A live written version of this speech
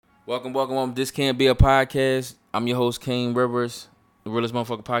Welcome. This Can't Be a Podcast. I'm your host, Kane Rivers, the realest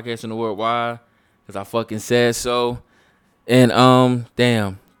motherfucking podcast in the world. Why? Because I fucking said so. And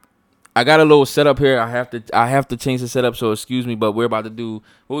damn, I got a little setup here. I have to change the setup. So excuse me, but what we about to do?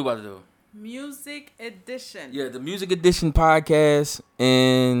 Music edition. Yeah, the music edition podcast,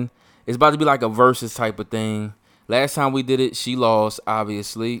 and it's about to be like a versus type of thing. Last time we did it, she lost,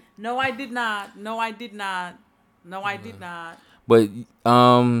 obviously. No, I did not. But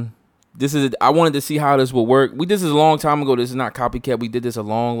I wanted to see how this would work. We did this a long time ago. This is not copycat. We did this a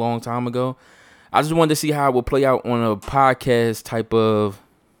long time ago. I just wanted to see how it would play out on a podcast type of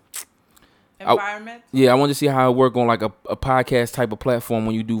environment. I wanted to see how it work on like a podcast type of platform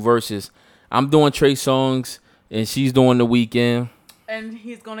when you do verses. I'm doing Trey Songz and she's doing The Weeknd. And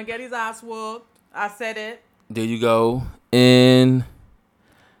he's gonna get his ass whooped. I said it. There you go. And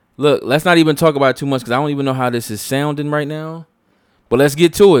look, let's not even talk about it too much because I don't even know how this is sounding right now. But let's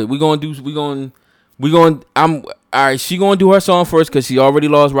get to it. All right, she gonna do her song first because she already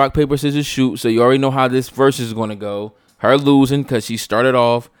lost rock, paper, scissors, shoot. So you already know how this verse is gonna go. Her losing because she started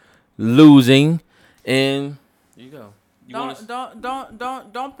off losing. And here you go.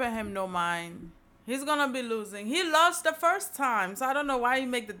 Don't pay him no mind. He's gonna be losing. He lost the first time, so I don't know why you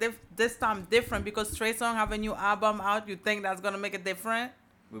make this time different. Because Trey Songz have a new album out, you think that's gonna make it different?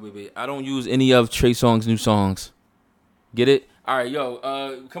 Wait. I don't use any of Trey Songz' new songs. Get it? All right, yo.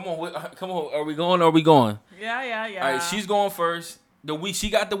 Come on. Are we going? Yeah. All right, she's going first. She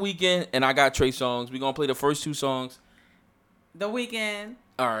got The Weeknd and I got Trey Songz. We're gonna play the first two songs. The Weeknd.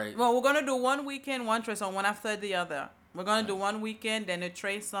 All right. Well, we're gonna do one Weeknd, one Trey Songz, one after the other. We're gonna do one Weeknd, then a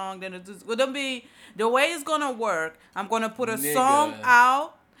Trey song, then it's gonna be the way it's gonna work. I'm gonna put a song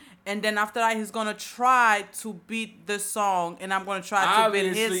out, and then after that, he's gonna try to beat the song, and I'm gonna try to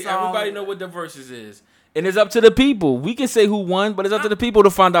beat his song. Everybody know what the verses is, and it's up to the people. We can say who won, but it's up to the people to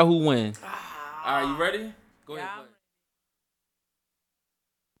find out who wins. All right, you ready? Go ahead.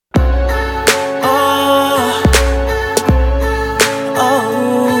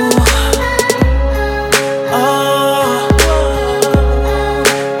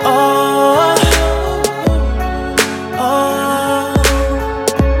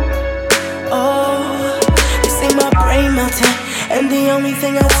 And the only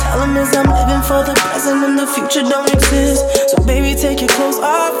thing I tell them is I'm living for the present and the future don't exist. So baby, take your clothes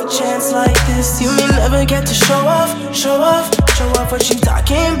off, a chance like this. You may never get to show off what you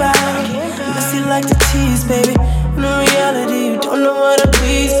talking about. Unless you like to tease, baby. In reality, you don't know what to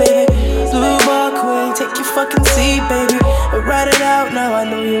please, baby. Blue ball queen, take your fucking seat, baby. And write it out now, I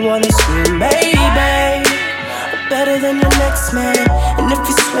know you wanna scream, baby. I'm better than your next man. And if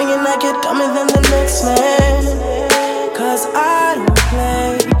you're swinging, I get dumber than the next man. Cause I don't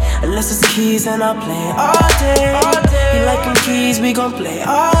play unless it's keys and I'll play all day. You like them keys, we gon' play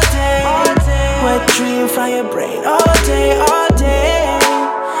all day. Wet dream, fry your brain all day.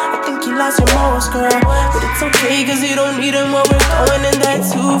 I think you lost your morals, girl, but it's okay cause you don't need them when we're going in that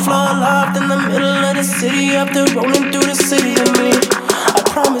 2-floor loft in the middle of the city. Up there rolling through the city to me. I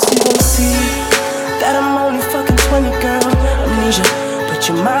promise you gon' see that I'm only fucking 20, girl. Amnesia, put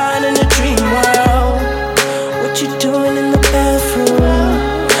your mind in a dream world. What you doing in the bathroom?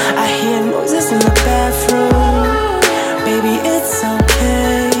 I hear noises in the bathroom. Baby, it's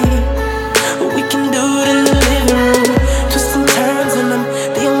okay. We can do it in the living room. Twisting turns in them.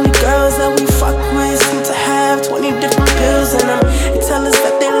 The only girls that we fuck with seem to have 20 different pills in them. They tell us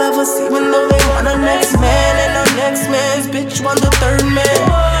that they love us even though they want our next man. And our next man's bitch want the third man.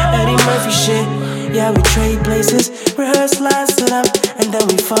 Eddie Murphy shit. Yeah, we trade places. Rehearse lines to them. And then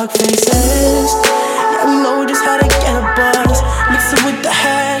we fuck faces. We know just how to get a buzz. Mix it with the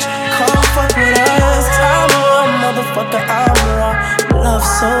hash. Come fuck with us. I'm raw, motherfucker, I'm raw. Love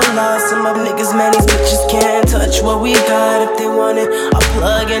so lost. And my niggas, man, these bitches can't touch what we got. If they want it, I'll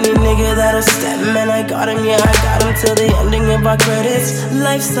plug any nigga that'll step. Man, I got him, yeah, I got him till the ending of our credits.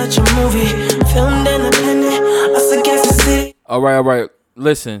 Life's such a movie, filmed independent. Us against the city. All right.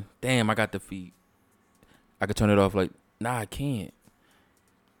 Listen, damn, I got the feed. I could turn it off like, nah, I can't.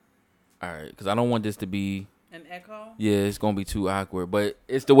 All right, because I don't want this to be an echo. Yeah, it's gonna be too awkward, but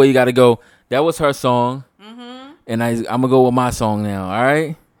it's the way you gotta go. That was her song, and I'm gonna go with my song now. All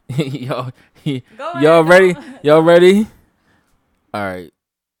right, y'all ready? Y'all ready? All right.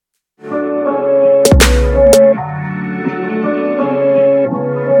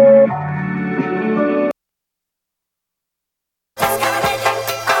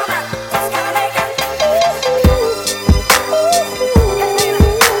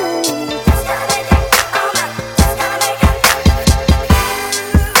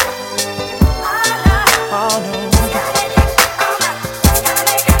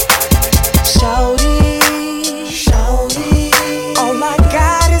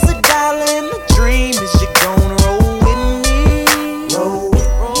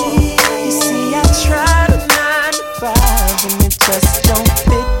 don't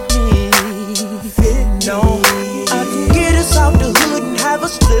fit me. No, I can get us out the hood and have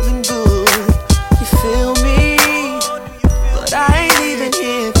us living good. You feel me? But I ain't even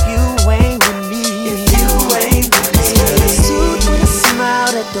here if you ain't with me. If you ain't with me. A suit with a smile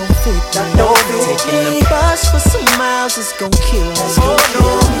that don't fit. Taking a bus for some miles is gon' kill me. Oh no,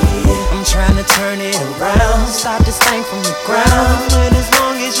 I'm trying to turn it around. Stop this thing from the ground. And as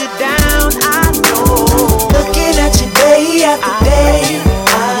long as you're down, I know. Looking at you day after day,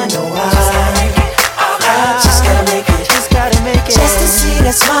 I know I just gotta make it. Just to see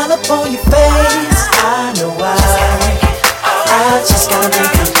that smile up on your face, I know I just gotta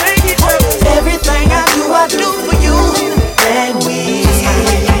make it. Everything I do for you. And we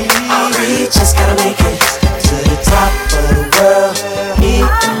just gotta make it to the top of the world. Me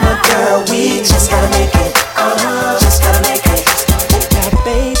and my girl, we just gotta make it. Just gotta make it. Now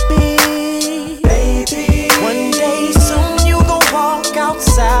baby, one day soon you gon' walk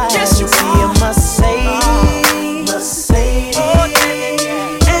outside. Yes, you see a Mercedes.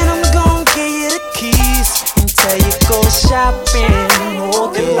 And I'm gon' give you the keys until you go shopping.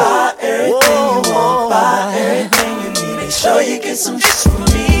 Buy everything you want, buy everything you need. Make sure you get some shit from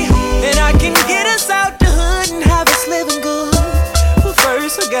me. And I can get us out the hood and have us living good. But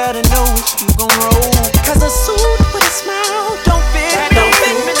first I gotta know what you gon' roll. Cause a suit with a smile don't fit.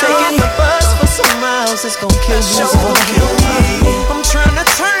 Taking the bus for some miles is gon' kill me. I'm trying to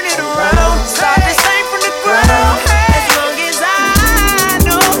turn it around. Start this thing from the ground. As long as I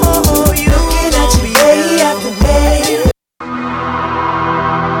know you. Looking at you day after day.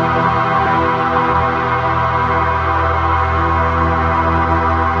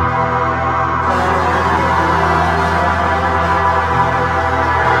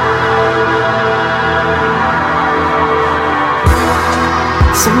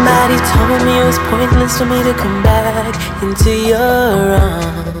 Somebody told me it was pointless for me to come back into your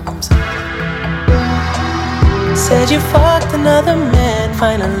arms. Said you fucked another man,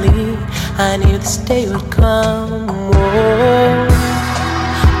 finally I knew this day would come. Whoa.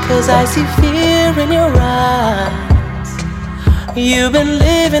 Cause I see fear in your eyes. You've been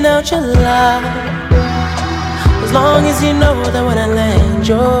living out your life. As long as you know that when I land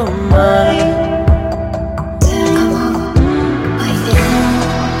you're mine.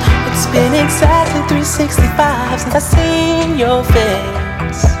 It's been exactly 365 since I seen your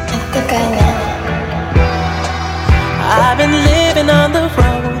face. I think I know. I've been living on the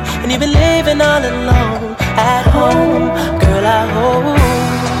road, and you've been living all alone. At home, girl, I hope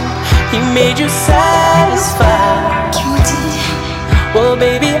he made you satisfied. Well,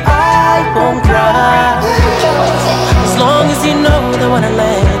 baby, I won't cry. As long as you know that when I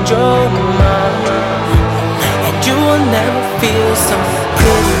land, you're mine. And you will never feel so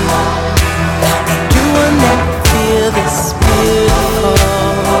pretty. And you will never feel this beautiful.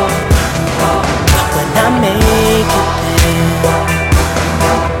 When I make it there,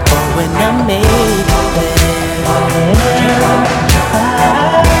 oh, when I make it there,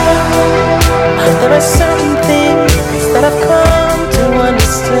 there are certain things that I've come to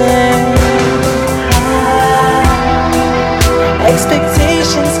understand.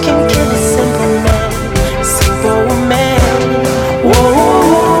 Expectations can kill a simple man.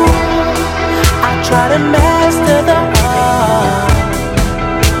 Whoa, I try to master the art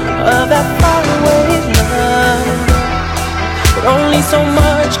of that faraway love, but only so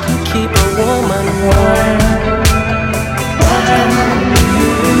much can keep a woman warm.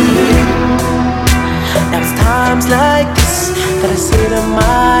 Now it's times like this that I say to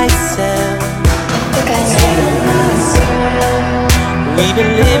myself, we've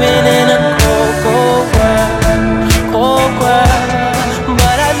been living in a cold world,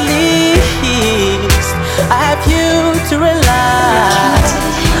 but at least I have you to rely.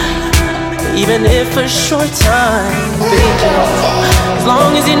 Even if for a short time, baby. As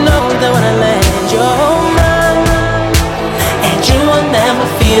long as you know that when I land, you're mine. And you will never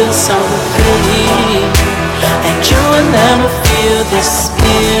feel so pretty. And you will never feel this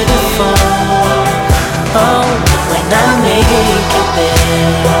beautiful. Oh, when I make it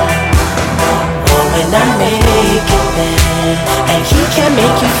there. Oh, when I make it there. And he can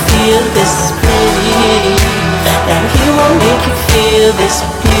make you feel this pretty. And he will make you feel this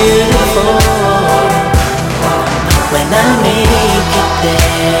beautiful. When I make it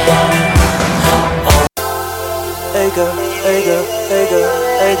there. Hey girl, hey girl, hey girl,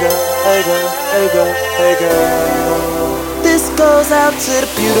 hey girl, hey girl, hey girl, hey girl. This goes out to the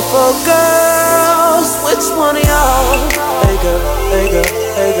beautiful girls. Which one of y'all? Hey girl, hey girl,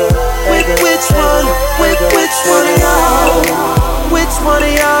 hey girl, hey girl. Which one? Which one of y'all? Which one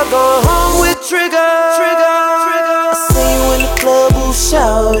of y'all go home with Trigger? I see you in the club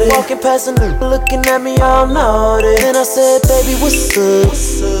shouted. Walking past and looking at me all naughty. Then I said, baby, what's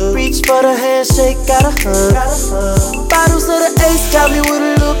up? Reach for the handshake, got a hug. Bottles of the Ace got me with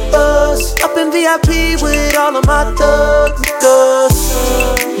a little buzz. Up in VIP with all of my thugs.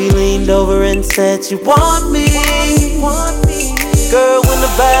 He leaned over and said, you want me? Girl, when the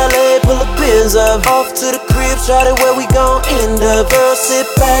valet pull the biz up, off to the crib, shawty, where we gon' end up. Girl, sit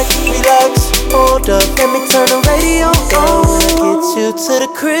back, relax, hold up, let me turn the radio on. Get you to the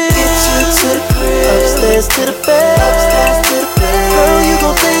crib, upstairs to the bed, Girl, you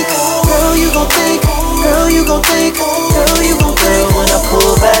gon' think, girl, you gon' think, girl, you gon' think, girl, you gon' think when I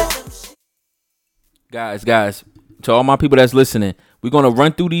pull back. Guys, to all my people that's listening, we're going to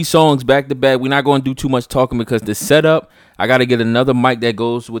run through these songs back to back. We're not going to do too much talking because the setup, I got to get another mic that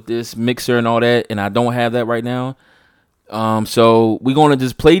goes with this mixer and all that, and I don't have that right now. So we're going to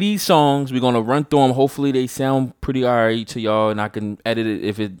just play these songs. We're going to run through them. Hopefully they sound pretty all right to y'all, and I can edit it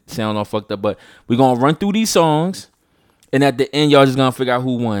if it sounds all fucked up. But we're going to run through these songs, and at the end, y'all just going to figure out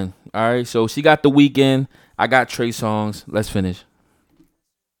who won. All right, so she got The Weeknd. I got Trey Songz. Let's finish.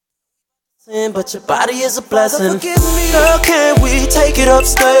 But your body is a blessing. Girl, can we take it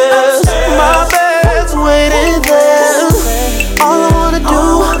upstairs? My bed's waiting there. All I wanna do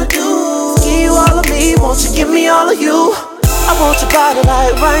is give you all of me. Won't you give me all of you? I want your body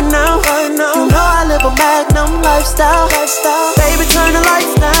like right now. You know I live a magnum lifestyle. Baby, turn the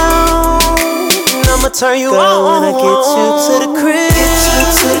lights down, and I'ma turn you on when I get you to the crib.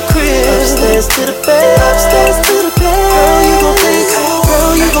 Upstairs to the bed. Girl, you gon' think.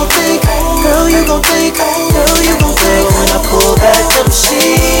 Girl, you gon' think. Girl, you gon' think. Girl, you gon' think when I pull back them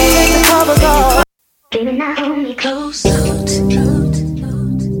sheets. The covers off. Baby, now hold me close.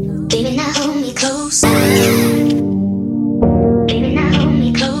 Baby, now hold me close. Baby, now hold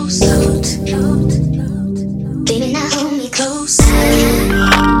me close. Baby, now hold me close.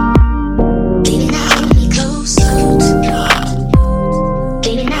 Baby, now hold me close.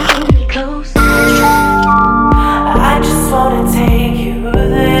 Baby, now hold me close. I just wanna take you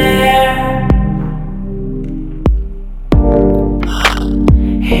there.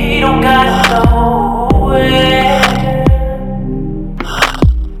 He don't gotta know where.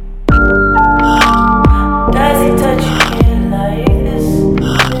 Does he touch you here like this?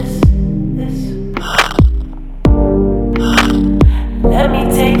 Let me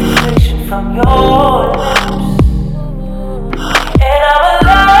take the friction from your lips, and I'ma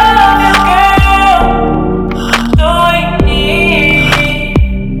love you, girl, though you need.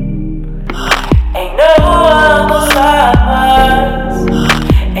 Ain't no one gon' stop us.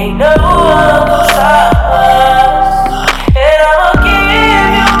 Ain't no one gon' stop us. And I'ma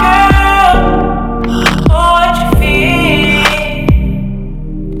give you, girl, what you feel.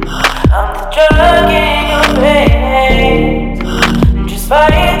 I'm the drug in your veins, just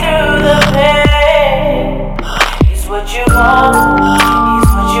fighting through the pain. He's what you want. He's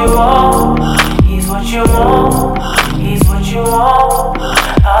what you want. He's what you want. He's what you want.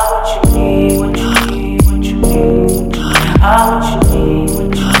 I what you need. What you need. What you need. I what you need.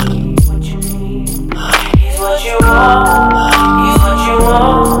 What you need. What you need. He's what you want. He's what you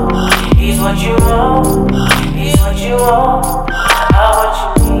want. He's what you want. He's what you want. I what you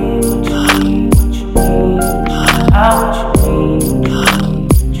need. What you need. What you need. I what you need.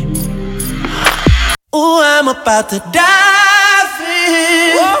 What you need. Ooh, I'm about to dive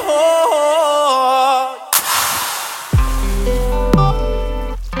in. Whoa.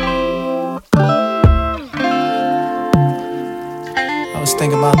 I was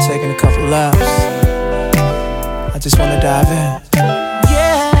thinking about taking a couple laps. I just wanna dive in.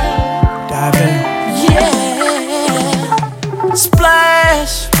 Yeah. Dive in. Yeah.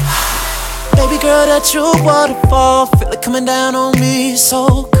 Splash. Baby girl, that true waterfall. Feel it coming down on me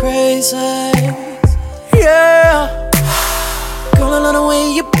so crazy. Yeah. Girl, I love the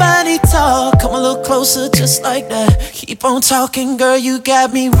way your body talk. Come a little closer just like that. Keep on talking, girl, you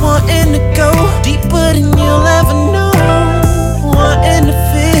got me wanting to go deeper than you'll ever know. Wanting to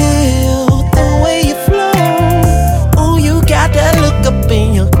feel the way you flow. Ooh, you got that look up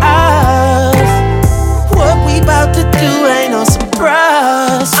in your eyes. What we about to do ain't no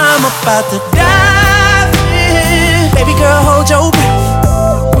surprise. I'm about to dive in. Baby girl, hold your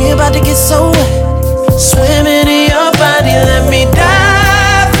breath. We about to get so wet. Swimming in your body, let me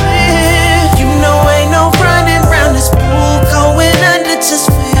dive in. You know ain't no running round this pool. Going under just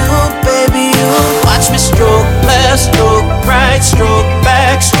for you, baby. You watch me stroke, left stroke, right stroke,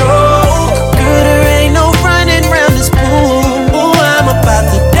 back stroke. Girl, there ain't no running round this pool. Ooh, I'm about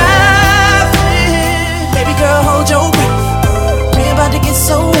to dive in. Baby girl, hold your breath. We about to get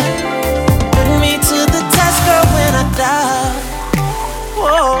so wet. Put me to the test, girl, when I dive.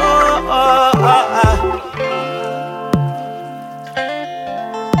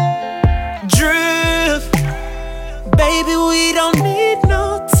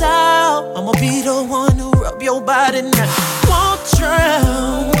 be the one to rub your body now. Won't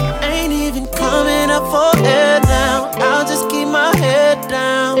drown, ain't even coming up for air now. I'll just keep my head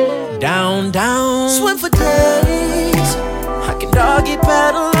down, down, down. Swim for days, I can doggy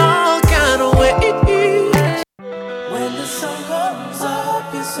paddle all kind of ways. When the sun goes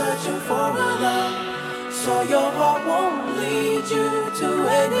up, you're searching for a love, so your heart won't lead you to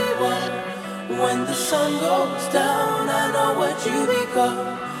anyone. When the sun goes down, I know what you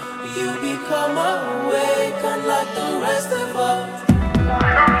become. You become awake, unlike the rest of us.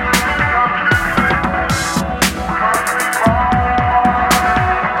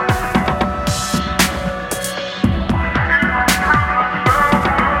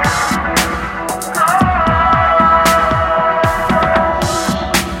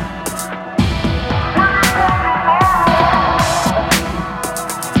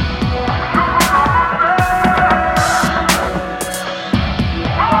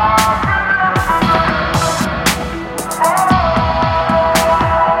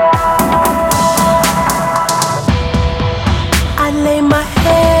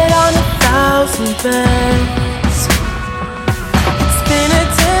 It's been a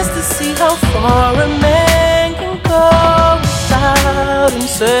test to see how far a man can go without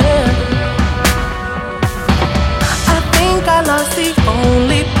himself. I think I lost the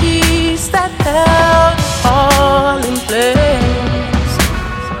only piece that held it all in place.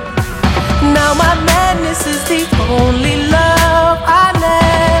 Now my madness is the only love I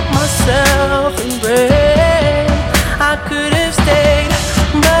let myself embrace. I could have stayed,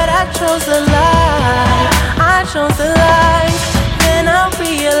 but I chose the lie. I chose the light, then I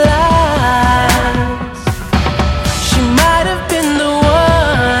realized she might have been the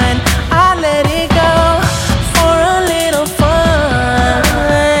one. I let it go for a little fun.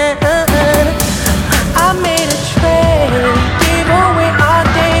 I made a trade, gave away our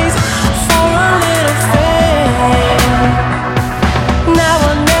days for a little fame. Now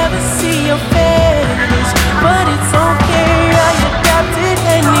I'll never see your face, but it's okay, I adapted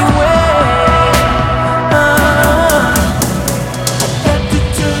anyway.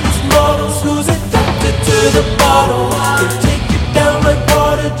 The bottle can take you down like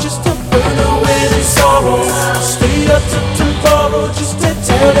water just to burn away the sorrow. Stay up till tomorrow just to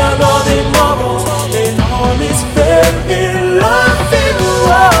tear down all the marbles. And all is fair in love and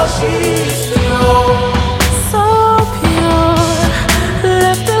while she's pure. So pure,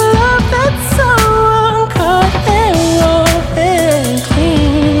 left a love that's so uncut and raw and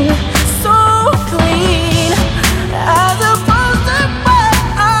clean. So clean, as opposed to what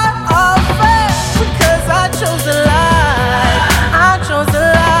I offer. Because I chose the light, I chose the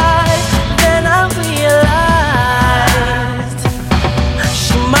light, then I realized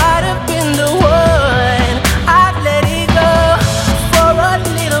she might have been the one. I'd let it go for a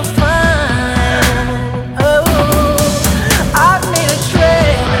little fun. Oh, I made a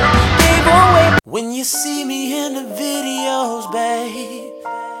trade, gave away. When you see me in the videos, babe,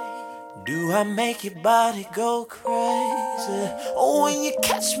 do I make your body go crazy? Or when you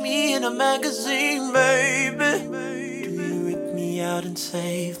catch me in a magazine, baby, do you rip me out and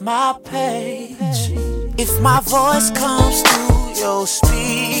save my page? If my voice comes through your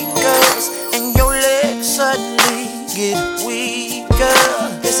speakers and your legs suddenly get weaker,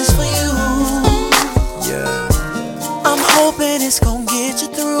 this is for you. Yeah. I'm hoping it's gonna get you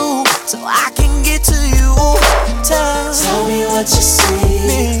through so I can get to you. Tell me what you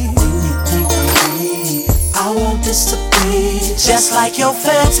see. I want this to be just like your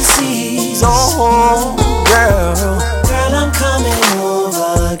fantasies. Oh, girl, I'm coming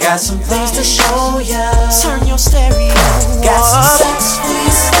over. Got some things to show ya. Turn your stereo. Got some sex for your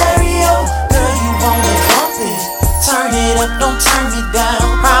stereo. Girl, you wanna bump it. Turn it up, don't turn me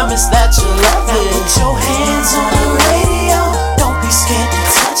down. Promise that you'll love it. Now put your hands on the radio. Don't be scared to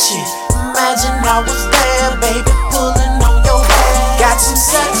touch it. Imagine I was there, baby, pulling on your hair. Got some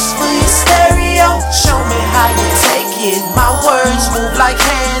sex for your stereo. Show me how you take it. My words move like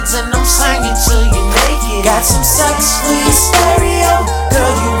hands and I'm singing till you're naked. Got some sex for your stereo.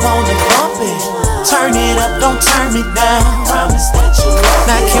 Girl, you wanna bump it. Turn it up, don't turn me down. Promise that you'll love it.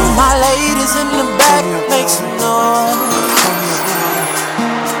 Now can my ladies in the back make some noise?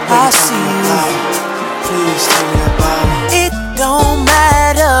 I see you. Please tell me about it. It don't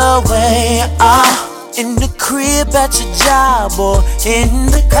matter where you are, in the crib, at your job, or in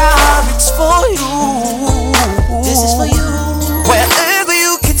the car, it's for you. This is for you. Wherever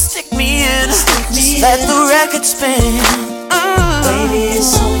you can stick me in, just let the record spin. Baby,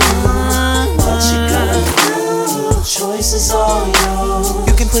 it's on you. What you gonna do? Choice is all yours.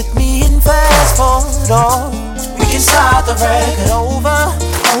 You can put me in fast forward, or we can start the record over.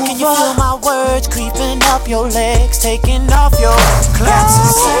 over. Can you feel my words creeping up your legs, taking off your clothes?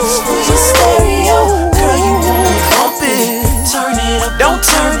 Sex for your stereo, girl, you wanna bump it. Turn it up, don't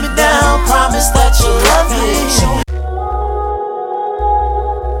turn me down. Promise that you'll love it.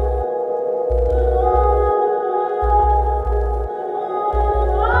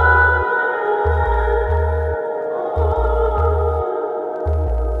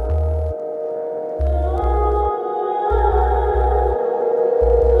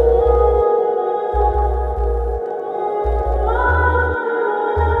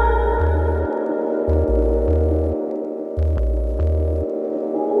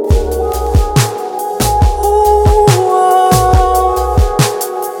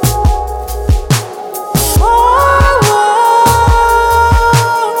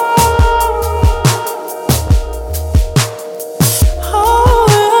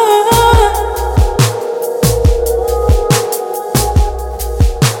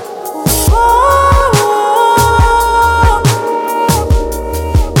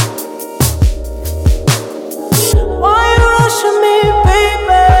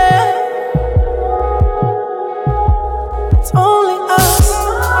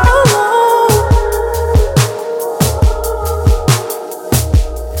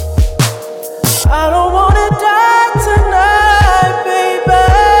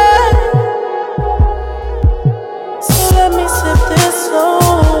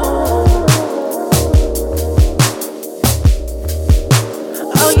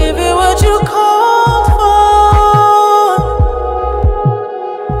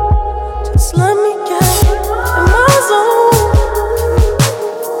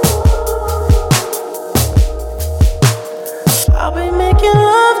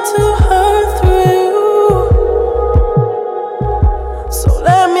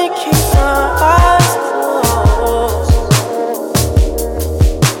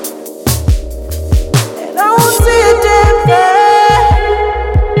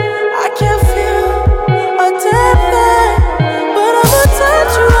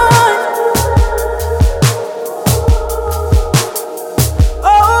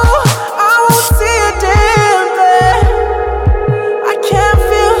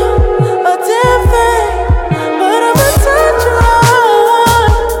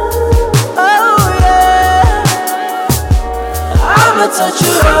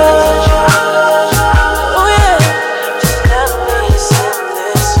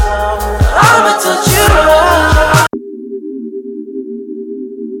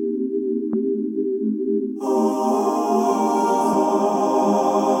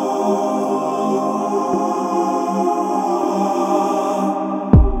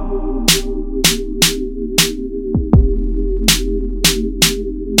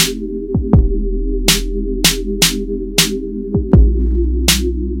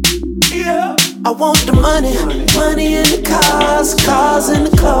 I want the money, money in the cars, cars in the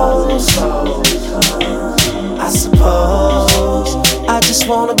clothes. I suppose I just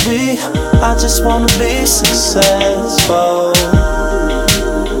wanna be successful.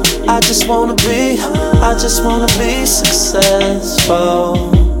 I just wanna be successful.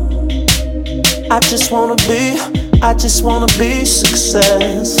 I just wanna be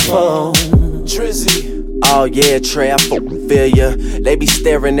successful. Trizzy. Oh yeah, Trey, I feel ya. They be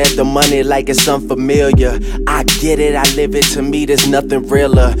staring at the money like it's unfamiliar. I get it, I live it, to me there's nothing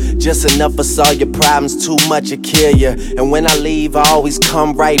realer. Just enough to solve your problems, too much to kill ya. And when I leave, I always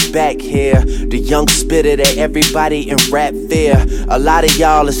come right back here. The young spitter that everybody in rap fear. A lot of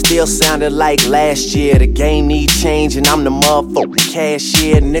y'all are still sounding like last year. The game need change and I'm the motherfucking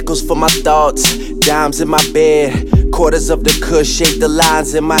cashier. Nickels for my thoughts, dimes in my bed. Quarters of the kush shape the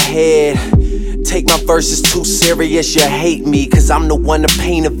lines in my head. Take my verses too serious, you hate me. Cause I'm the one to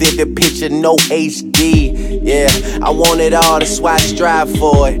paint a vivid picture, no HD. Yeah, I want it all, that's why I strive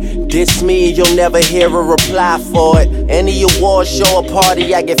for it. Diss me, you'll never hear a reply for it. Any award show or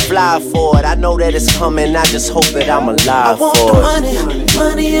party, I get fly for it. I know that it's coming, I just hope that I'm alive for it. I want the money,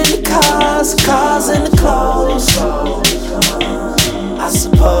 money in the cars, cars in the clothes. I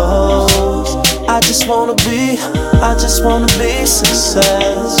suppose I just wanna be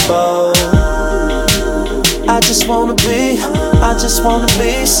successful. I just wanna be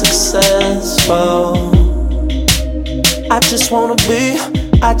successful.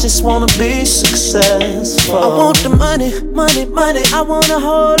 I just wanna be successful. I want the money, money, money. I want a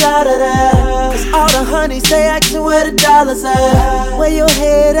whole lot of that. Cause all the honeys, they asking where the dollars at. Where your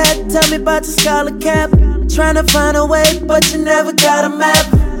head at? Tell me about your scholar cap. Tryna find a way, but you never got a map.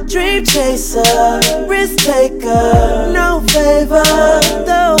 Dream chaser, risk taker, no favor,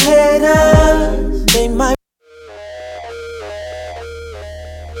 though haters, they might.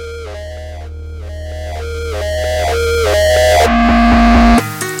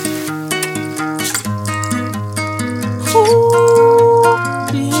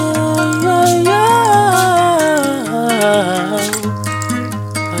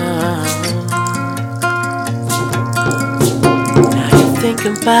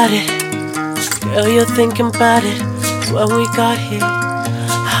 about it. Girl, you're thinking about it. When we got here,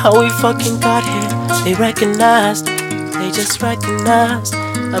 how we fucking got here. They recognized, they just recognized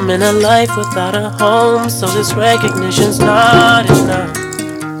I'm in a life without a home, so this recognition's not enough.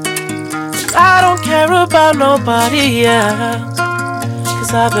 I don't care about nobody else,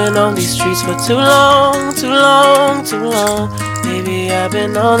 cause I've been on these streets for too long, too long, too long. Baby, I've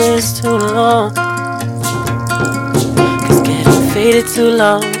been on this too long. Cause getting faded too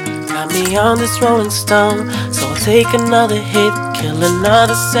long got me on this Rolling Stone. So I'll take another hit, kill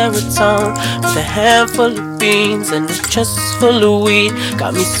another serotonin with a handful of beans and a chest full of weed.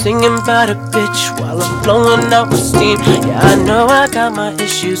 Got me singing about a bitch while I'm blowing out my steam. Yeah, I know I got my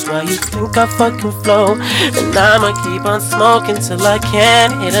issues, why you think I fucking flow? And I'ma keep on smoking till I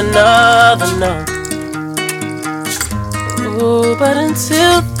can't hit another note. Ooh, but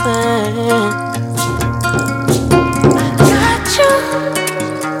until then, I got you.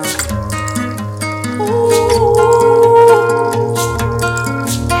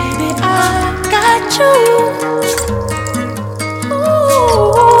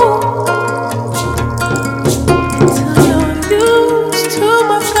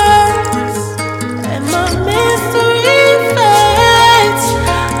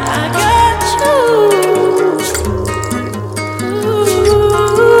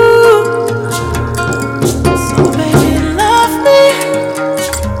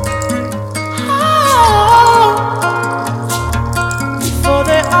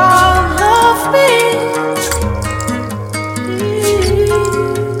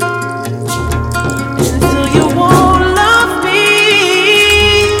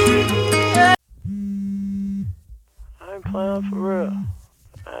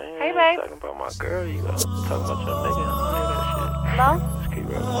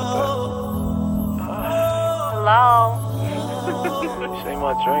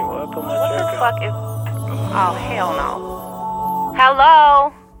 Oh, hell no.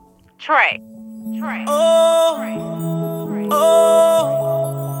 Hello? Trey. Trey. Oh, Trey.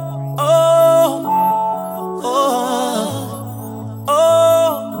 oh, oh,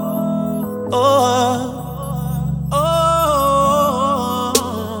 oh, oh, oh.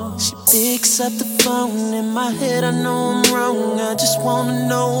 She picks up the phone. In my head I know I'm wrong. I just wanna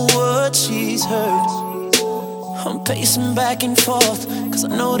know what she's heard. I'm pacing back and forth, cause I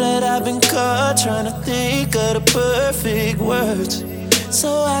know that I've been caught trying to think of the perfect words,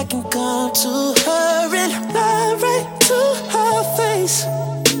 so I can come to her and lie right to her face.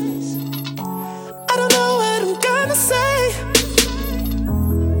 I don't know what I'm gonna say,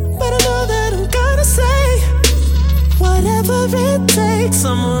 but I know that I'm gonna say whatever it takes.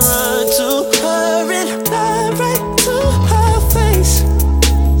 I'ma run to her and lie right to her face.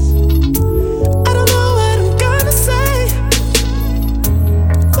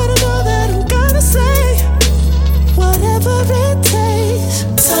 Whatever it takes.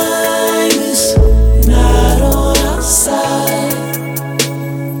 Time is not on our side,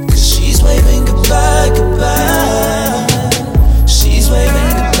 cause she's waving goodbye, goodbye. She's waving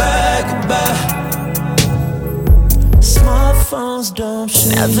goodbye, goodbye. Smartphones don't show.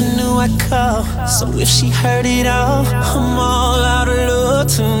 Never knew I'd call, so if she heard it all, I'm all out of luck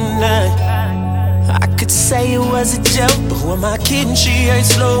tonight. I could say it was a joke, but who am I kidding? She ain't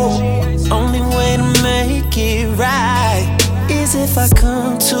slow. Only way to make it right is if I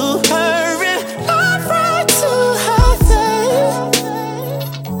come to her and lie right to her face.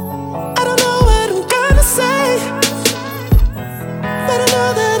 I don't know what I'm gonna say, but I know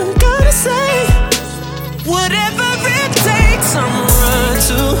that I'm gonna say whatever it takes. I'ma run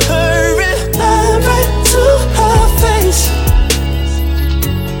to her and lie right to her face.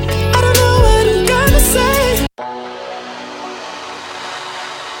 I don't know what I'm gonna say.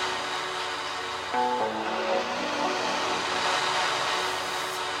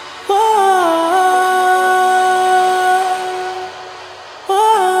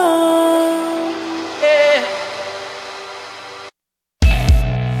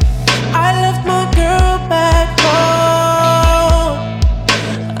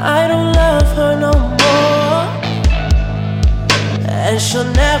 She'll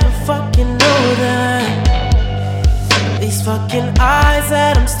never fucking know that. These fucking eyes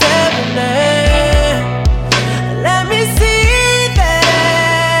that I'm staring at, let me see this.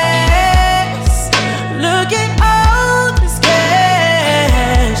 Look at all this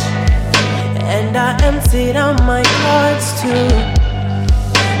cash, and I emptied out my cards too.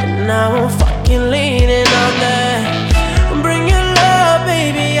 And now I'm fucking leaning on that. Bring your love,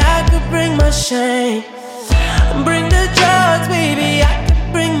 baby, I could bring my shame. Bring the drugs, baby, I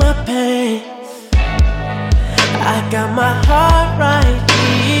could bring my pain. I got my heart right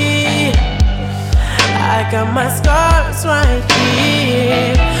here. got my scars right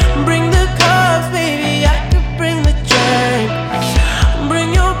here. Bring the cups, baby, I could bring the drink.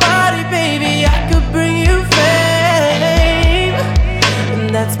 Bring your body, baby, I could bring you fame.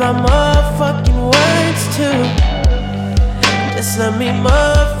 And that's my motherfucking words too. Just let me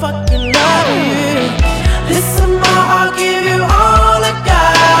motherfucking love you. Listen, ma, I'll give you all I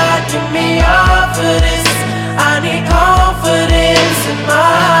got. Give me all for this. I need confidence in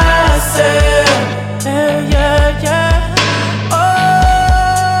myself. Yeah, yeah, yeah. Oh,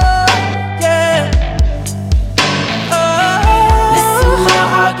 yeah. Oh. Listen, ma,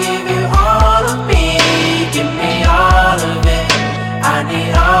 I'll give you all of me. Give me all of it. I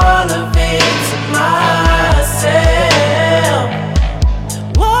need all of it to myself.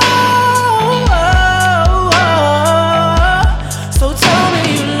 Whoa, whoa, whoa. So tell me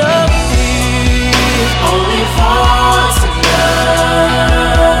you love me only for tonight.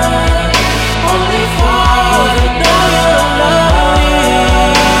 Only for the night. You don't love me.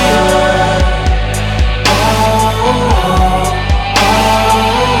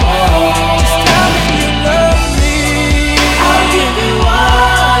 Just tell me you love me. I'll give you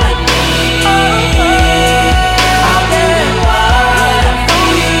what I need. I'll give you what I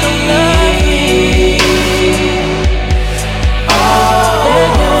need.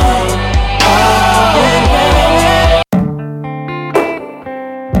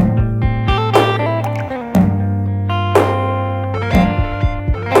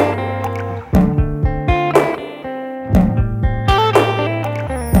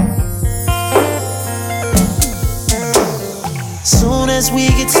 Soon as we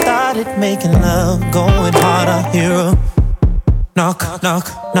get started making love, going hard, I hear a knock, knock,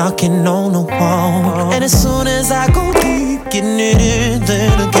 knocking on the wall. And as soon as I go deep, getting it in,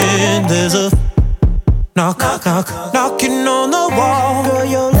 then again there's a knock, knock, knock, knocking on the wall. Girl,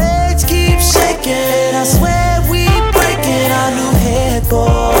 your legs keep shaking. I swear we breaking our new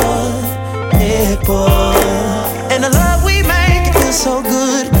headboard, headboard. And the love we make, it feels so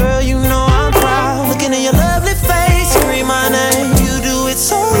good. Girl, you know I'm proud. Looking at your lovely face, scream my name. You do it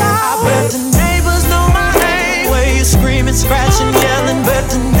so loud. I bet the neighbors know my name. Where you screaming, scratching, yelling. Bet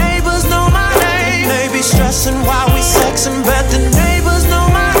the neighbors know my name. Maybe stressing while we sexing. Bet the neighbors know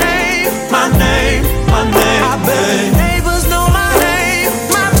my name. My name, my name. I bet the neighbors know my name.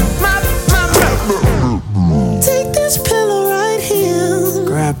 Take this pillow right here.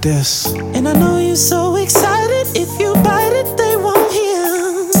 Grab this. And I know you're so excited. If you bite it, they won't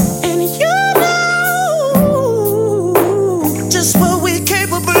hear. And you know just what we're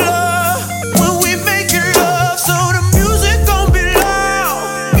capable of when we making love. So the music gon' be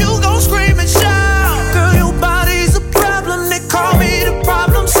loud. You gon' scream and shout. Girl, your body's a problem. They call me the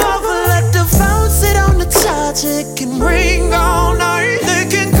problem solver. Let the phone sit on the charge. It can ring all night. They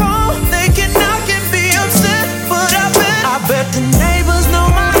can call, they can knock and be upset. But I bet the neighbors know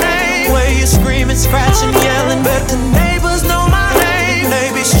my name. Where you screaming, scratching, yelling. Bet the neighbors know my name.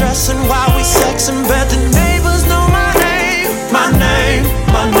 They be stressing while we sexing. Bet the neighbors know my name. My name,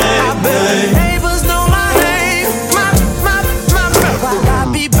 my name. I bet the neighbors know my name. While I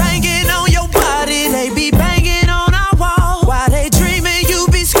be banging on your body, they be banging on our wall. While they dreaming, you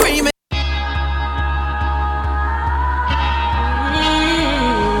be screaming.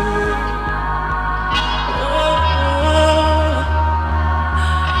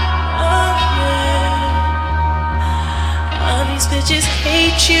 All these bitches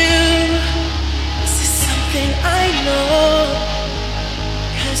hate you. This is something I know.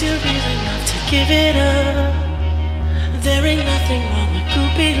 'Cause you're real enough to give it up. There ain't nothing wrong with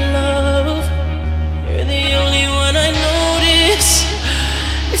groupie love. You're the only one I notice.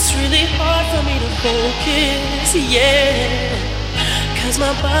 It's really hard for me to focus, yeah. 'Cause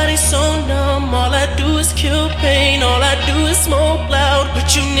my body's so numb. All I do is kill pain. All I do is smoke loud.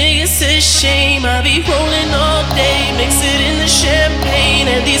 But you niggas is shame. I be rolling all day, mix it in the champagne.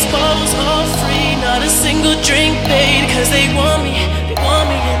 And these bottles all free, not a single drink paid. 'Cause they want me in the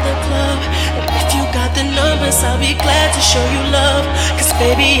club. And if you got the numbers, I'll be glad to show you love. 'Cause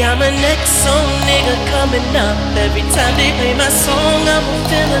baby, I'm a next song nigga coming up. Every time they play my song, I'ma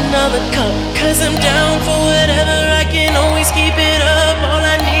fill another cup. 'Cause I'm down for whatever, I can always keep it up. All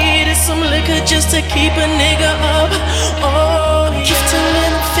I need is some liquor just to keep a nigga up. Oh, gift a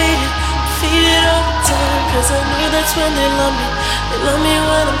little faded, feed it all the time. 'Cause I know that's when they love me. They love me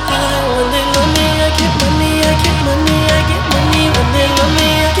when I'm fine. When they love me, I get money, I get money, I get money. When they love me,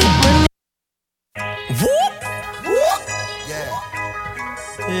 I get money. Whoop, whoop.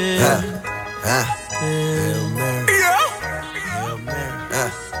 Yeah. Hail Mary. Hail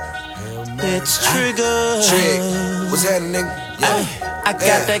Mary. It's Trigger. Trick. What's happening, nigga? Yeah. I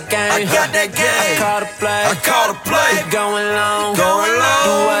got got that game. I got that game. I call the play. I call the play. We going long. Going long.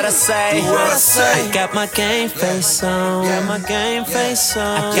 Do what I say. Do what I say. I got my game face on. Got my game face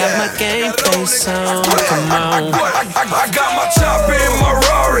on. Got my game face on. Come on. I got my chopper in my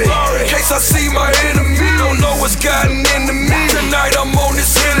Rari. In case I see my enemy, don't know what's gotten into me. Tonight I'm on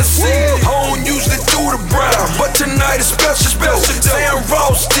this Hennessy. I don't usually do the brown, but tonight is special. Say I'm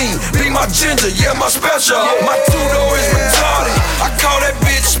roasting, be my ginger, yeah, my special. My two-door is retarded. I call that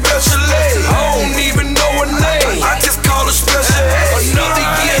bitch special lady. I don't even know her name. I just call her special. Another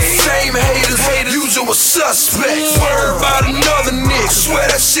year, same haters. Usual suspects. Word about another nigga. Swear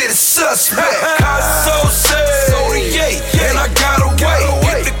that shit is suspect. Cause so sad. Zodiac, and I gotta wait.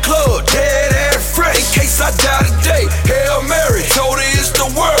 Hit the club, dead ass fresh. In case I die today, Hail Mary. Told her it's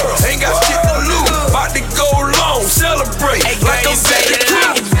the world. Ain't got shit to lose. About to go long, celebrate. Hey, girl, like I'm you say saying, that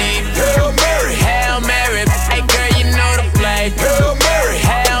like it deep. Hail Mary. Hail Mary. Hey, girl, you know the play. Hail Mary.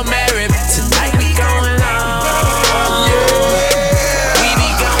 Hail Mary. Tonight we going long. We be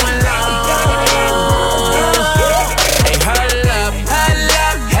going long. Hey, huddle up.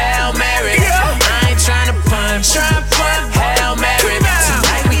 Hail Mary. I ain't tryna punch. Hail Mary.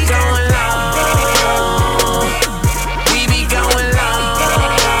 Tonight we going long. We be going long.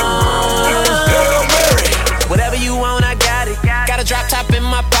 Hail Mary. Whatever you want, I got it. Got a drop top in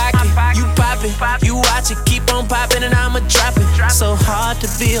my pocket. You pop it, you watch it, keep on popping, and I'ma drop it. So hard to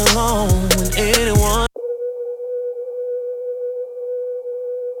be alone when anyone.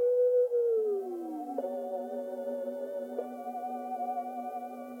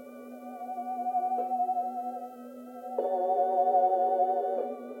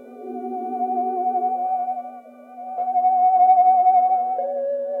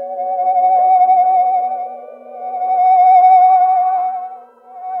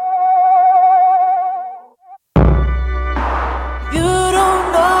 You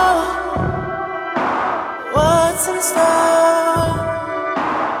don't know what's in store,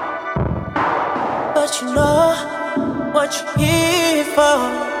 but you know what you're here for.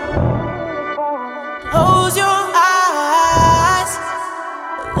 Close your eyes,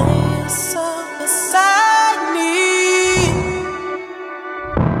 lay yourself beside me.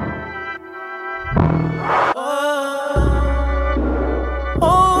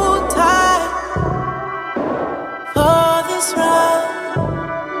 Hold tight for this ride.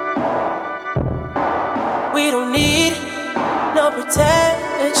 We don't need no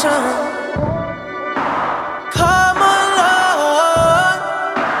protection. Come along.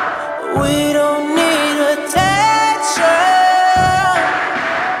 We don't need attention.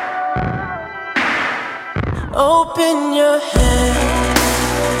 Open your hand.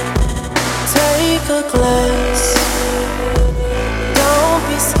 Take a glass. Don't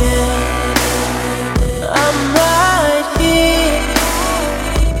be scared. I'm right here,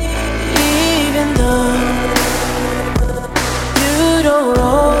 even though you don't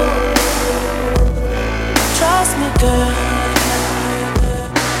roll. Trust me, girl.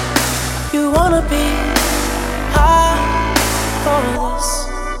 You wanna be high for this.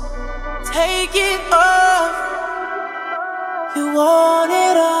 Take it off. You want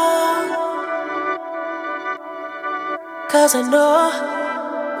it all. 'Cause I know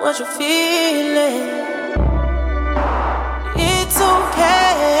what you're feeling. It's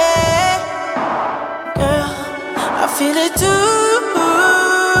okay, girl, I feel it too.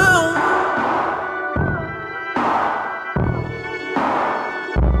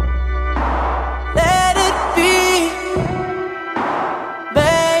 Let it be,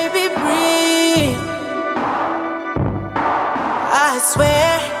 baby, breathe. I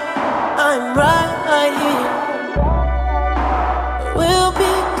swear I'm right here. We'll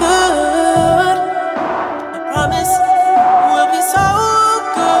be good, I promise. We'll be so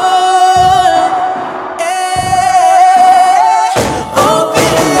good. Yeah.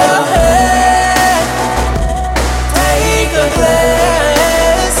 Open your head, take a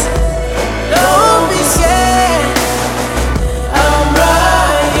glass. Don't be scared. I'm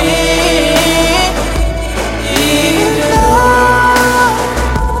right here, even though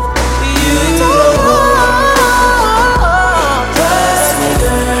you don't trust me,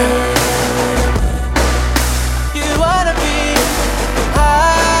 girl. You wanna be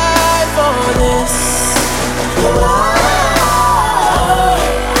high for this.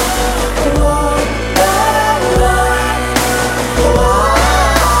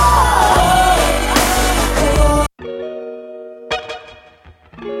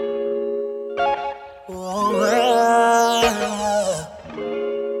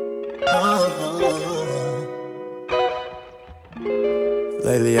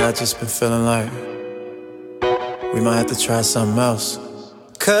 Lately I just been feeling like we might have to try something else.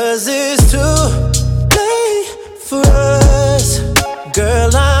 'cause it's too late for us. Girl,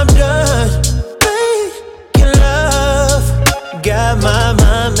 I'm done making love. Got my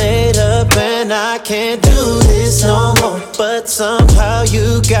mind made up and I can't do this no more. But somehow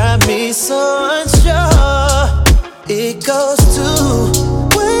you got me so unsure. It goes to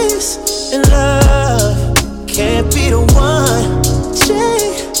waste in love. Can't be the one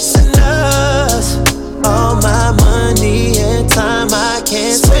chasing us. All my money and time, I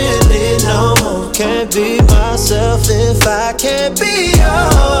can't spend it no more. Can't be myself if I can't be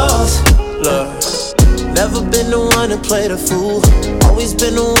yours. Look, never been the one to play the fool. Always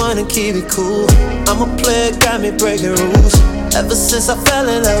been the one to keep it cool. I'm a player, got me breaking rules. Ever since I fell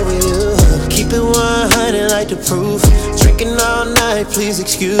in love with you, keep it 100 like the proof. Drinking all night, please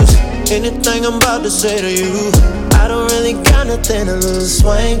excuse anything I'm about to say to you. I don't really got nothing to lose.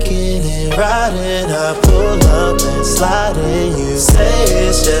 Swanking and riding, I pull up and slide in. You say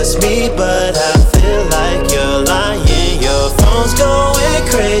it's just me, but I feel like you're lying. Your phone's going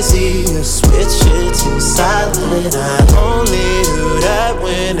crazy, you switch it to silent. I only do that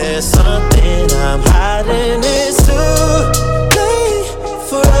when there's something I'm hiding. It's too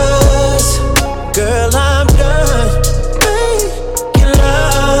for us, girl, I'm done making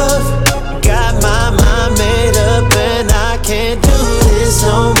love. Got my mind made up and I can't do this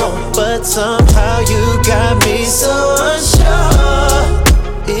no more. But somehow you got me so unsure.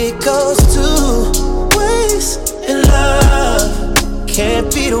 It goes to waste in love. Can't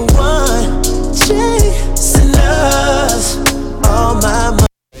be the one chasing us. All my money.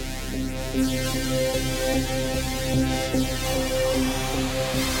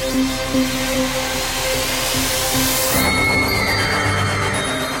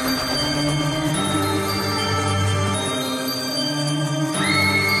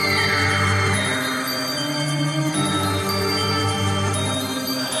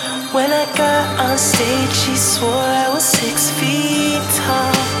 When I got on stage, she swore I was 6 feet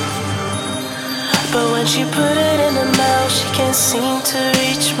tall. But when she put it in her mouth, she can't seem to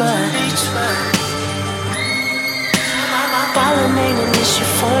reach mine. Ballin' ain't an issue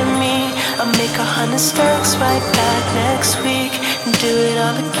for me. I'll make 100 stacks right back next week and do it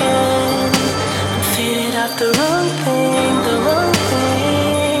all again. I'm faded off the wrong thing,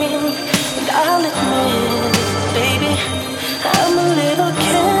 and I'll admit, baby, I'm a little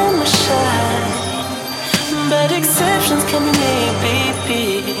camera shy, but exceptions can be made,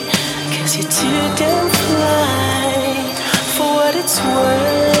 baby, 'cause you're too damn fly. For what it's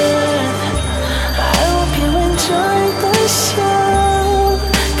worth, I hope you enjoyed the show,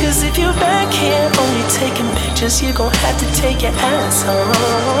 'cause if you're back here only taking pictures, you're gon' have to take your ass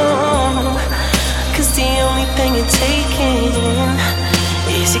home, 'cause the only thing you're taking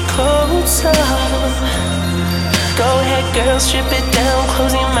is your clothes off. Go ahead, girl, strip it down,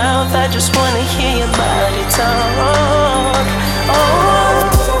 close your mouth. I just wanna hear your body talk. Oh,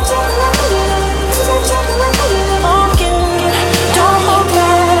 yeah. Don't hold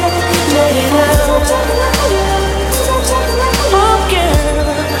back, let it out. Oh, girl,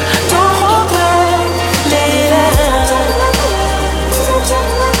 don't hold back, let it out.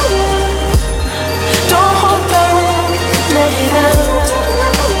 Don't hold back, let it out.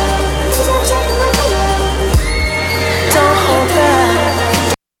 Don't hold back.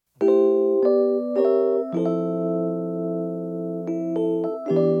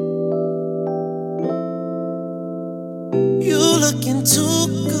 You looking too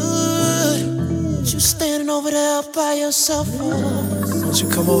good. You standing over there by yourself. Won't you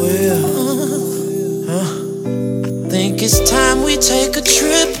come over here? Huh? I think it's time we take a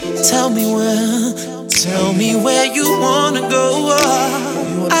trip. Tell me where you wanna go.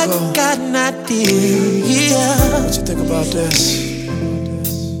 I got an idea. What you think about this?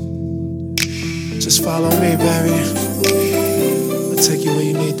 Just follow me, baby. I'll take you where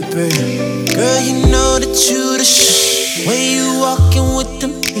you need to be. Girl, you know that you the when you walking with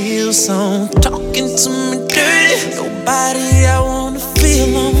them heels on, talking to me dirty. Your body I wanna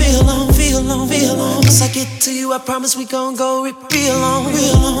feel on. Once I get to you, I promise we gon' go real on.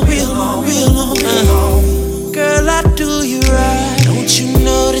 Girl, I do you right. Don't you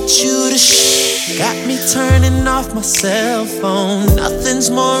know that you the got me turning off my cell phone. Nothing's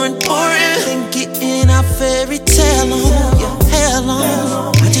more important than getting our fairy tale on. Yeah, hell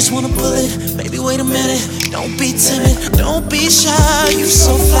on. I just wanna pull it, baby, wait a minute. Don't be timid, don't be shy, you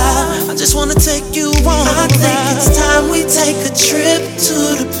so fly. I just wanna take you on a ride. I think it's time we take a trip to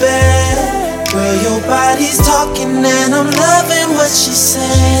the bed. Girl, your body's talking and I'm loving what she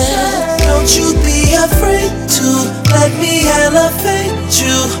said. Don't you be afraid to let me elevate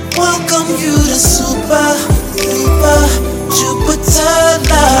you. Welcome you to super duper Jupiter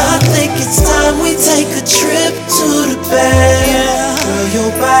love. I think it's time we take a trip to the bay. Girl,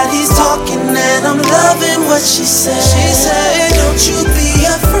 your body's talking and I'm loving what she said. She said, don't you be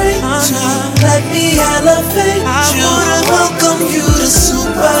afraid to let me elevate you to welcome you to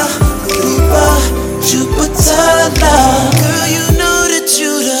super duper Jupiter love. Girl, you know that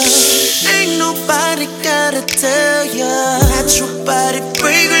you the ain't nobody gotta tell ya. Natural body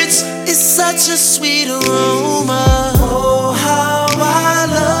fragrance is such a sweet aroma. Oh, how I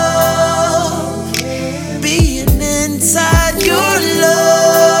love being inside your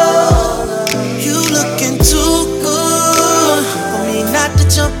love. You looking too good for me not to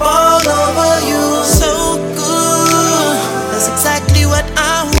jump all over you. So good, that's exactly what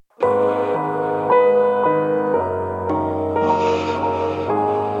I want.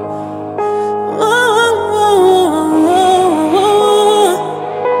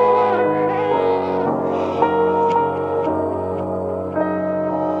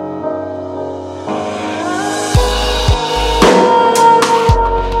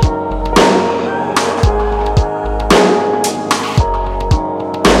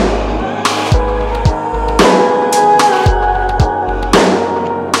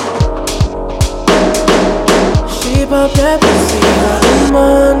 Up that pussy on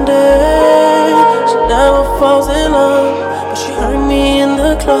Monday. She never falls in love, but she hurt me in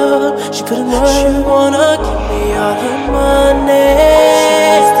the club. She couldn't work, she wanna give me all her money.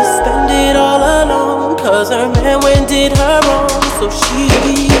 She wants to spend it all alone, cause her man went did her wrong. So she,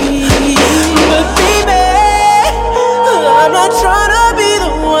 but baby, I'm not tryna be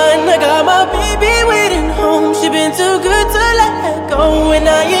the one. I got my baby waiting home. She been too good to let go, and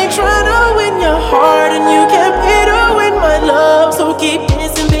I ain't tryna win your heart, and you can't pay to win my love. So keep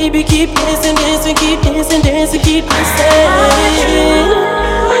dancing, baby, keep dancing, dancing, keep dancing, dancing, keep dancing.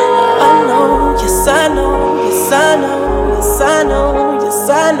 I know, yes I know, yes I know, yes I know, yes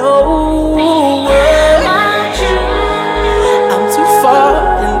I know. I'm too far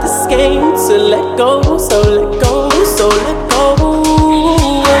in this game to let go, so let go, so let go.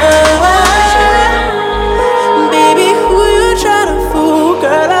 Baby, who you tryna fool?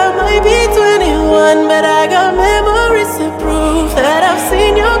 Girl, I might be 21, but I got memories to prove that I've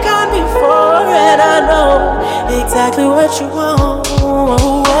seen your kind before, and I know exactly what you want.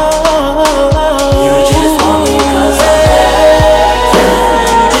 You just want me cause I'm next.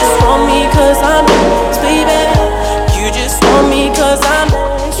 You just want me cause I'm next, baby. You just want me cause I'm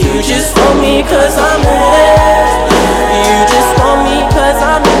next. You just want me cause I'm next. You just want me cause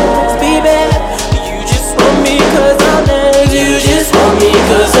I'm next, baby. You just want me cause I'm next. You just want me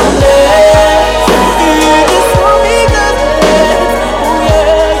cause I'm next. You just want me cause I'm next. Oh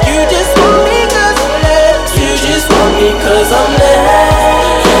yeah, you just want me cause I'm next. You just want me cause I'm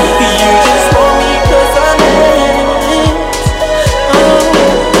next. You just want me cause I'm next.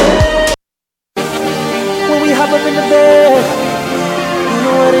 When we hop up in the bed, you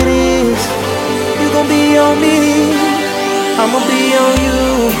know what it is. You gon' be on me, I'ma be on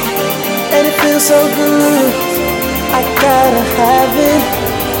you, and it feels so good. I gotta have it.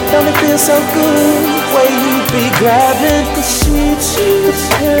 Don't it feel so good? Way you be grabbing the sheets, the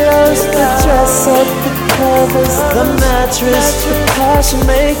pillows, the dress up, the covers, the mattress, the passion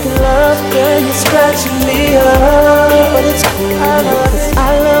making love. Girl, you're scratching me up, but it's cool. I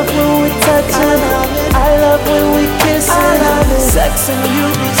love when we touching. I love when we kissing. Sex and you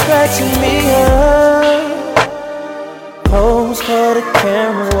be scratching me up. Pose for the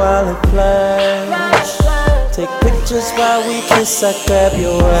camera while it flash. Take pictures while we kiss, I grab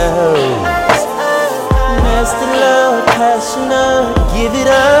your ass. Nasty love, passionate, give it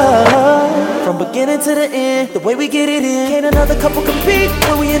up. From beginning to the end, the way we get it in. Can't another couple compete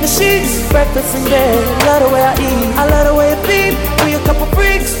when we in the sheets. Breakfast in bed, love the way I eat. I love the way it beat, we a couple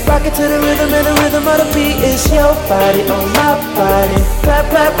freaks. Rock it to the rhythm and the rhythm of the beat. It's your body on my body. Clap,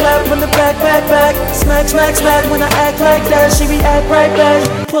 clap, clap when the back, back, back. Smack, smack, smack when I act like that. She react right back.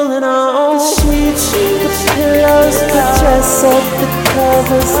 Pulling on the sheets, the pillows, the dress up, the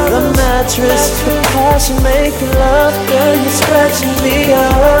covers, the mattress, the passion making love. Girl, you're scratching me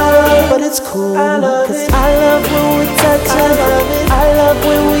up, but it's cool. Cause I love when we touching. I love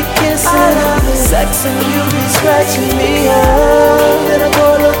when we kissing. Sex and you be scratching me up. Then I go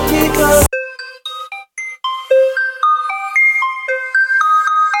look deeper.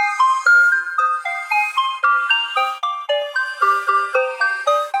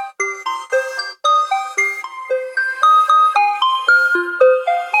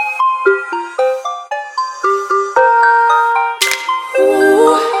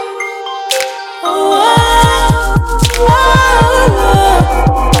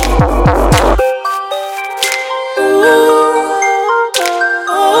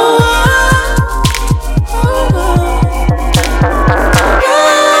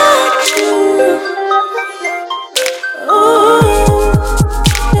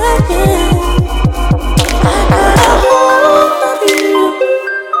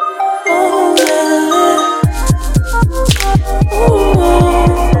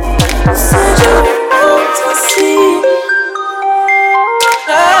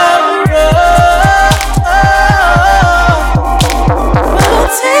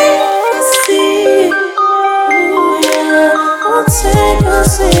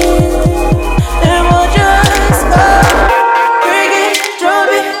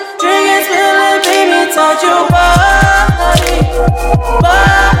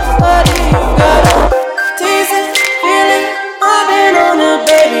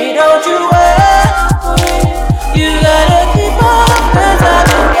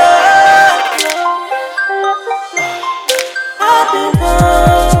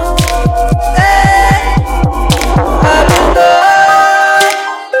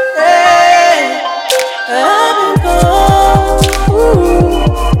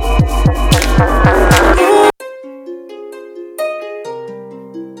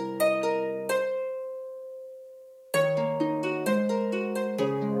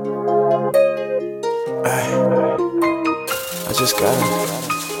 just gotta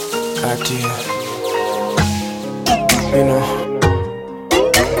act here. You know,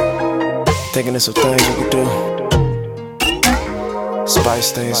 thinking of some things we could do.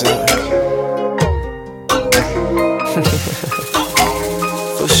 Spice things up.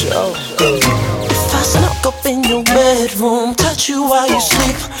 For sure. If I snuck up in your bedroom, touch you while you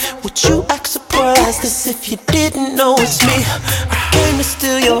sleep, would you act surprised as if you didn't know it's me? I came to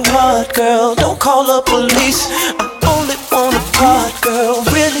steal your heart, girl, don't call the police. I only want a part, girl,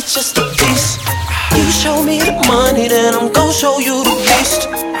 really just a piece. You show me the money, then I'm gon' show you the beast.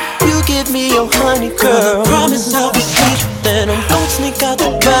 You give me your honey, girl, promise I'll be sweet. Then I'm gon' sneak out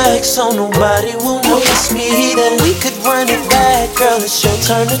the bag so nobody will notice me. Then we could run it back, girl, it's your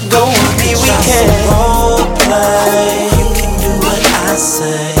turn to go with me. We can role play, you can do what I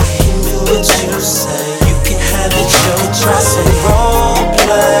say, you can do what you say, you can have it your try. Say role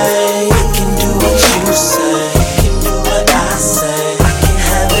play, you can do what you say, you can do what I say, I can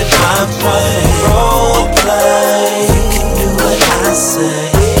have it my way. Role play, you can do what I say,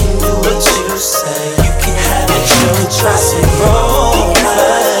 you can do what you say, you can have it your try. Say role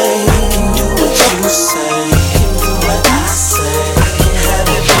play, you can do what you say, you can do what I say, I can have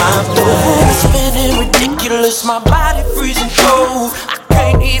it my way. It's spinning ridiculous, my body freezing cold. I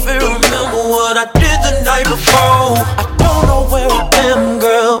can't even remember what I did the night before. I don't know where I am,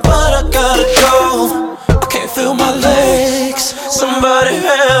 girl, but I gotta go. I can't feel my legs, somebody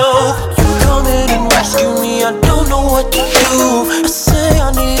help. You come in and rescue me, I don't know what to do. I say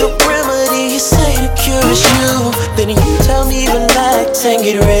I need a remedy, you say the cure is you. Then you tell me relax and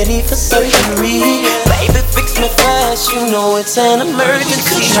get ready for surgery. Baby, fix me fast, you know it's an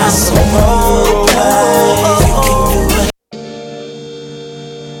emergency. Try some role play, you can do it.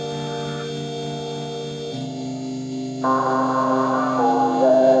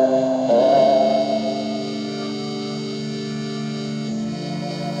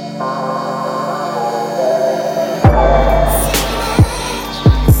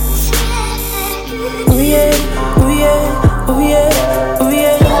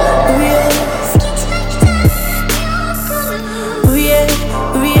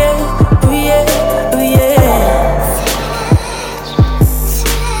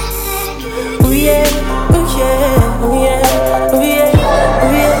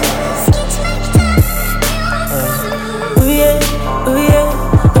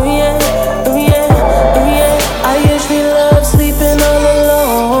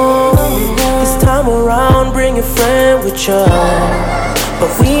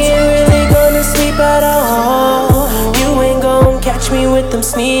 But we ain't really gonna sleep at all. You ain't gon' catch me with them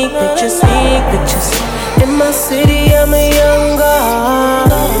sneak pictures. In my city, I'm a young god.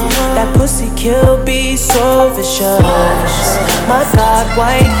 That pussy kill be so vicious. My God,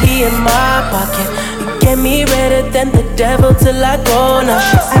 white, he in my pocket. You get me redder than the devil till I go. Now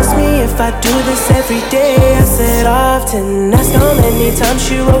she asks me if I do this every day. I said often. Asked how many times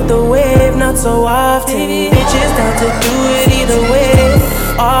she rode the wave. Not so often. Bitches down to do it either way.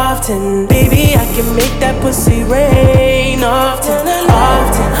 Often, baby, I can make that pussy rain. Often,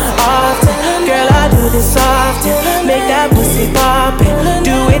 often, often. Girl, I do this often. Make that pussy poppin'.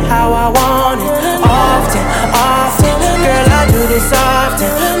 Do it how I want it. Often, often. Girl, I do this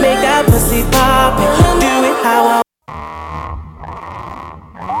often. Make that pussy poppin'. Do it how I.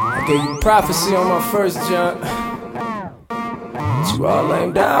 I gave you prophecy on my first jump, but you all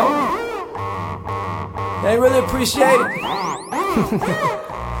lamed out. They really appreciate it.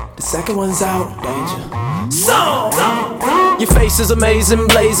 The second one's out, danger. So, your face is amazing,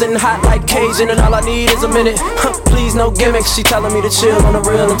 blazing, hot like Cajun, and all I need is a minute. Please, no gimmicks. She telling me to chill on the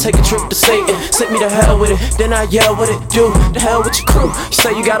real and take a trip to Satan. Sent me to hell with it, then I yell with it. Do the hell with your crew. You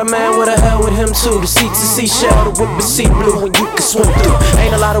say you got a man, with the hell with him too. The seats are seashell, the whip is sea blue, and you can swim through.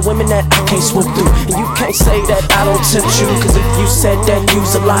 Ain't a lot of women that I can't swim through, and you can't say that I don't tempt you. Cause if you said that,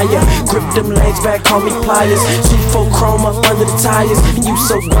 you's a liar. Grip them legs back, call me pliers. 2-4 chrome up under the tires, and you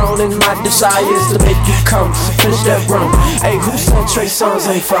so grown in my desires to make you come. Finish that rum. Hey, who said Trey Songz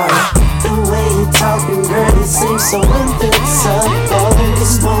ain't fire? The way you talking, girl, it seems so invincible.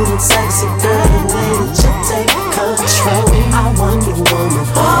 It's more than sexy, girl, the way that you take control. I wonder, woman,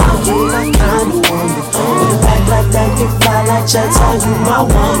 are you my kind of woman? You act like that, you fly like jets. Are you my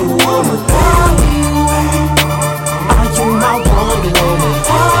Wonder Woman? Are you my Wonder Woman?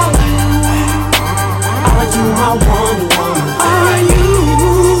 Are you my Wonder Woman? Are you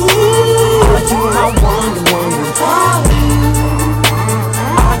my Wonder Woman?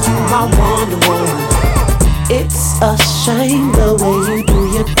 Are you my Wonder Woman? It's a shame the way you do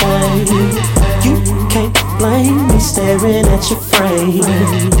your thing. You can't blame me staring at your frame.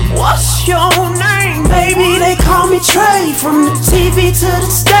 What's your name? baby, they call me Trey. From the TV to the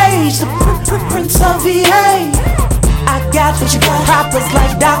stage, the Prince of VA. I got what you got, proppers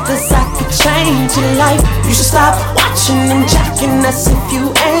like doctors, I could change your life. You should stop watching and jacking us if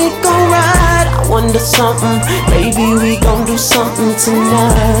you ain't gon' ride. I wonder something, maybe we gon' do something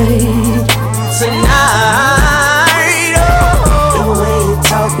tonight. Tonight, oh. The way you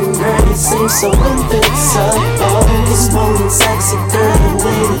talking, girl, it seems so invincible. This morning, sexy girl, the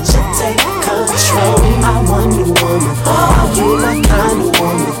way that you take control. I wonder, woman, are you my kind of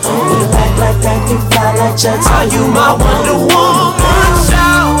woman? When you act like that, you fly like jets. Are you my Wonder Woman?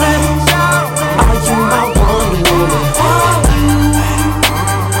 Are you my Wonder Woman?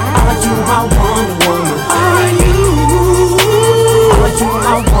 Are you my Wonder Woman? Are you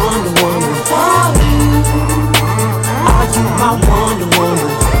my Wonder Woman? Are you my Wonder Woman?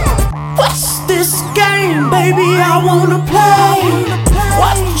 What's this game, baby? I wanna play.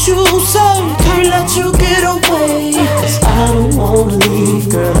 What you say? Can't let you get away. 'Cause I don't wanna leave,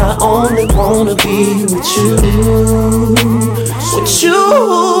 girl. I only wanna be with you. With you.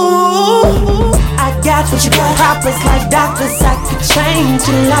 I got what you got, proppers like doctors, I could change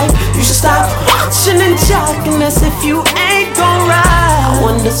your life. You should stop watching and jocking us if you ain't gon' ride. I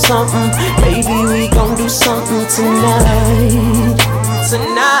wonder something, maybe we gon' do something tonight.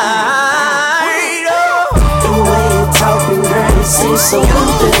 Tonight, oh. The way you talking, girl, it seems so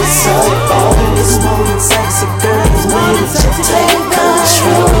invincible. This morning, sexy girl, is waiting to take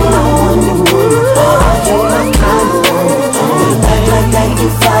control. I wonder, woman, are you my kind of woman? When you act like that, you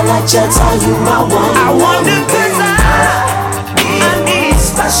fly like jets. Are you my woman? I wonder 'cause I need a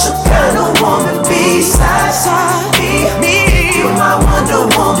special kind of woman besides me. You're my Wonder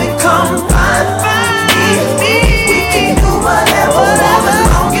Woman, come find me. We can do whatever, as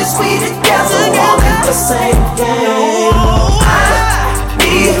long as we together, woman, the same game. I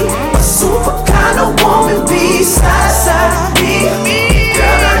need a super kind of woman besides me.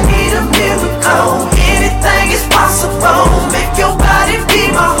 Girl, I need a miracle. Anything is possible. Make your body be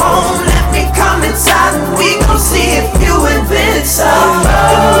my home. Let me come inside and we gon' see if you invincible.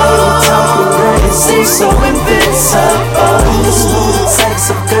 It seems so invincible. This smooth,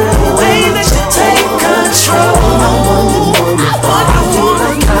 sexy girl, the way that you take control. I wonder,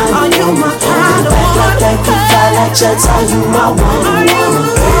 woman, are you my kind of woman? Back like that, you fly like jets. Are you my Wonder Woman?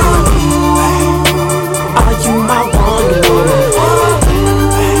 Are you my Wonder Woman?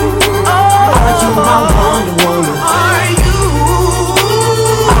 Are you my Wonder Woman?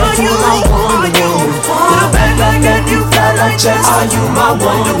 Are you my Wonder Woman? Back like that, you fly like jets. Are you my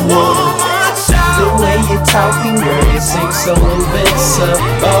Wonder Woman? The way you're talking, girl, it seems so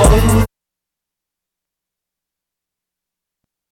invincible.